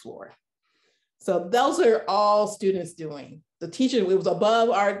dance floor. So those are all students doing. The teacher, it was above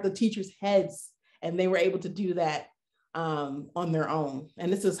the teachers' heads, and they were able to do that on their own.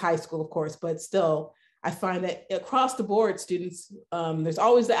 And this is high school, of course, but still, I find that across the board, students, there's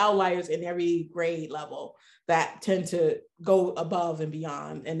always the outliers in every grade level that tend to go above and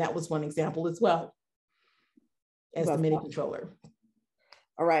beyond. And that was one example as well as the MIDI controller.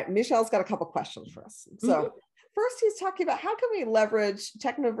 All right, Michelle's got a couple questions for us. So first he's talking about how can we leverage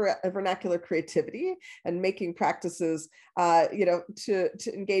techno-vernacular creativity and making practices, to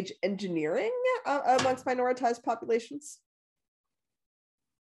engage engineering amongst minoritized populations?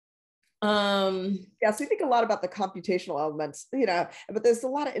 Yes, we think a lot about the computational elements, but there's a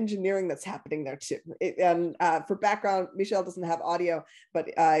lot of engineering that's happening there too. And for background, Michel doesn't have audio, but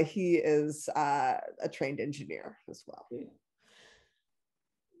he is a trained engineer as well.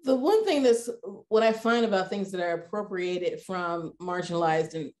 The one thing that's what I find about things that are appropriated from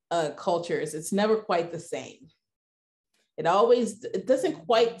marginalized cultures, it's never quite the same. It doesn't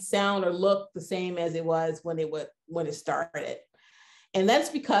quite sound or look the same as it was when it started. And that's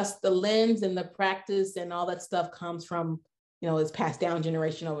because the lens and the practice and all that stuff comes from, it's passed down from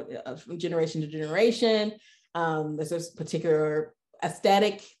generation to generation. There's this particular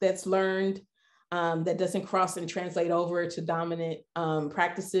aesthetic that's learned that doesn't cross and translate over to dominant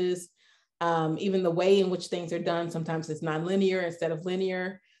practices. Even the way in which things are done, sometimes it's nonlinear instead of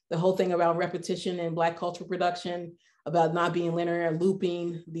linear. The whole thing about repetition in Black cultural production, about not being linear and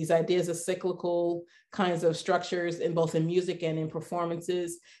looping, these ideas of cyclical kinds of structures in both in music and in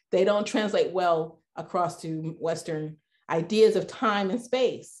performances, they don't translate well across to Western ideas of time and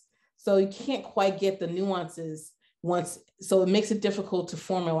space. So you can't quite get the nuances so it makes it difficult to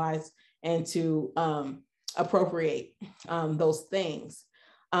formalize and to appropriate those things.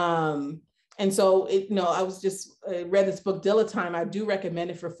 And so, I was just read this book, Time. I do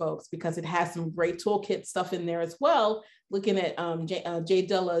recommend it for folks because it has some great toolkit stuff in there as well. Looking at Jay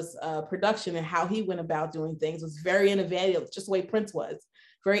Dilla's production and how he went about doing things was very innovative, just the way Prince was,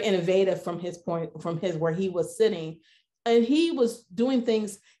 very innovative from where he was sitting. And he was doing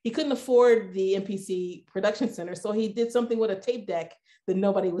things, he couldn't afford the MPC production center. So he did something with a tape deck that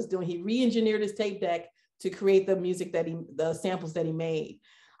nobody was doing. He re-engineered his tape deck to create the music the samples that he made.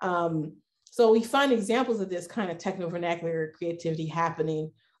 So we find examples of this kind of techno-vernacular creativity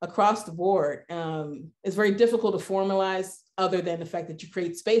happening across the board. It's very difficult to formalize other than the fact that you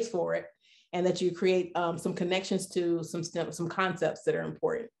create space for it and that you create some connections to some concepts that are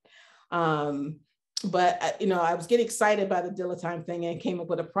important. But I was getting excited by the Time thing and came up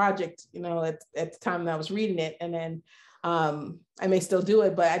with a project, at the time that I was reading it. And then I may still do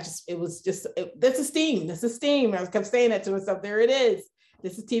it, but this is STEAM. This is STEAM. I kept saying that to myself. There it is.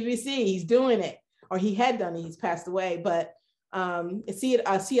 This is TVC. He's doing it, or he had done it. He's passed away. But I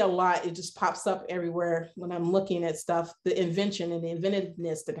see a lot. It just pops up everywhere when I'm looking at stuff. The invention and the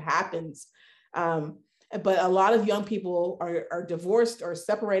inventiveness that happens. But a lot of young people are divorced or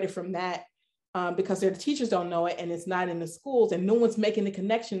separated from that because their teachers don't know it and it's not in the schools, and no one's making the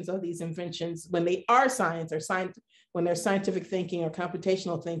connections of these inventions when they are science or science, when they're scientific thinking or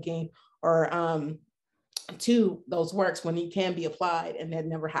computational thinking or to those works when it can be applied, and that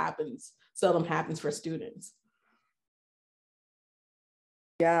never happens, seldom happens for students.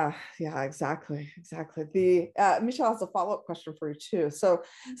 Yeah, exactly. Michelle has a follow-up question for you too. So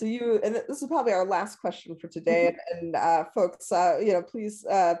you, and this is probably our last question for today. And folks, please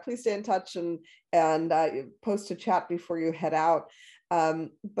stay in touch and post a chat before you head out.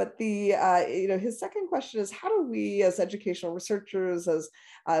 But his second question is, how do we as educational researchers, as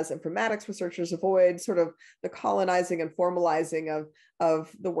informatics researchers, avoid sort of the colonizing and formalizing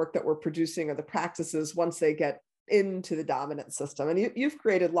of the work that we're producing or the practices once they get into the dominant system? And you've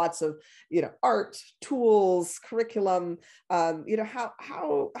created lots of art, tools, curriculum. How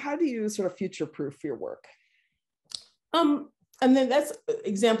do you sort of future-proof your work? And then that's an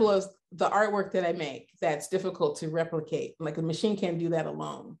example of the artwork that I make that's difficult to replicate. Like a machine can't do that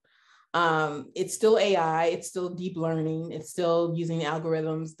alone. It's still AI, it's still deep learning, it's still using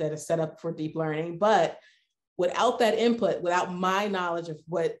algorithms that are set up for deep learning. But without that input, without my knowledge of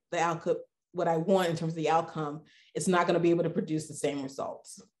what I want in terms of the outcome, it's not going to be able to produce the same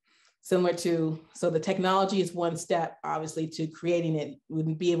results. Similar to, so the technology is one step, obviously, to creating it. We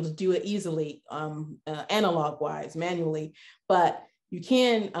wouldn't be able to do it easily, analog-wise, manually, but you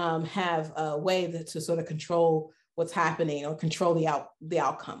can have a way to sort of control what's happening or control the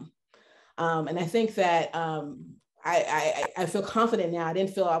outcome. And I think that I feel confident now. I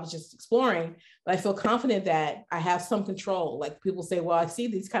didn't feel I was just exploring, but I feel confident that I have some control. Like people say, well, I see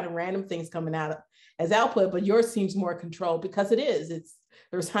these kind of random things coming out as output, but yours seems more controlled, because it is.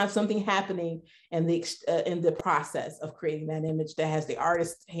 There's something happening in the process of creating that image that has the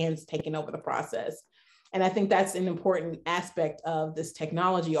artist's hands taking over the process. And I think that's an important aspect of this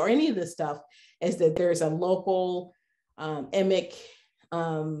technology or any of this stuff, is that there's a local, emic,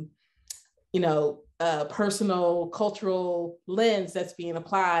 personal, cultural lens that's being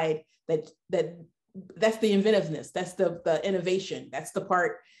applied. That's the inventiveness. That's the innovation. That's the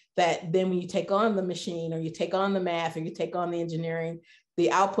part that then when you take on the machine, or you take on the math, or you take on the engineering, the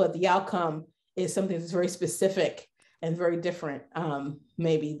output, the outcome is something that's very specific and very different,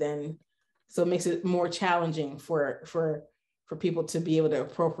 maybe than. So it makes it more challenging for people to be able to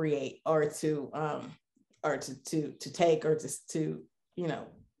appropriate or to take or to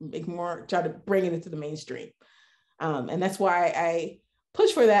make more, try to bring it into the mainstream. And that's why I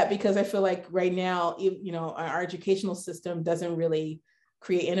push for that, because I feel like right now, our educational system doesn't really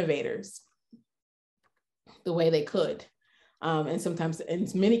create innovators the way they could. And sometimes, in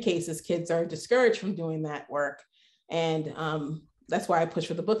many cases, kids are discouraged from doing that work. And that's why I push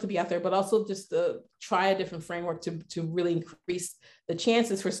for the book to be out there, but also just to try a different framework to really increase the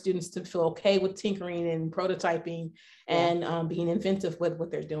chances for students to feel okay with tinkering and prototyping and being inventive with what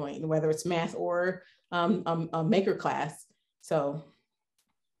they're doing, whether it's math or a maker class. So.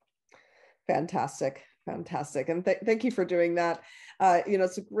 Fantastic. And thank you for doing that.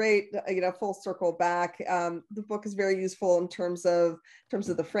 It's a great, full circle back. The book is very useful in terms of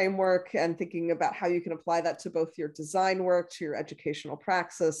the framework and thinking about how you can apply that to both your design work, to your educational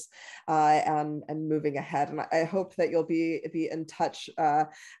praxis, and moving ahead. And I hope that you'll be in touch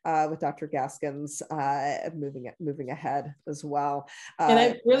with Dr. Gaskins, moving ahead as well. And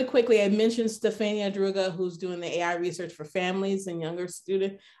I really quickly, I mentioned Stefania Druga, who's doing the AI research for families and younger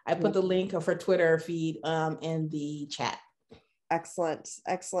students. I put the link of her Twitter feed in the chat. Excellent.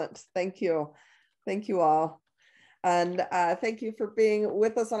 Thank you all. And thank you for being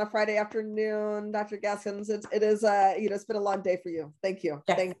with us on a Friday afternoon, Dr. Gaskins. It's been a long day for you. Thank you.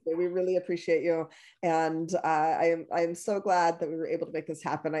 Yes. Thank you. We really appreciate you. And I am so glad that we were able to make this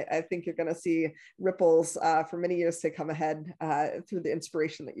happen. I think you're going to see ripples for many years to come ahead through the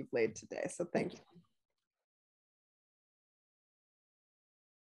inspiration that you've laid today. So thank you.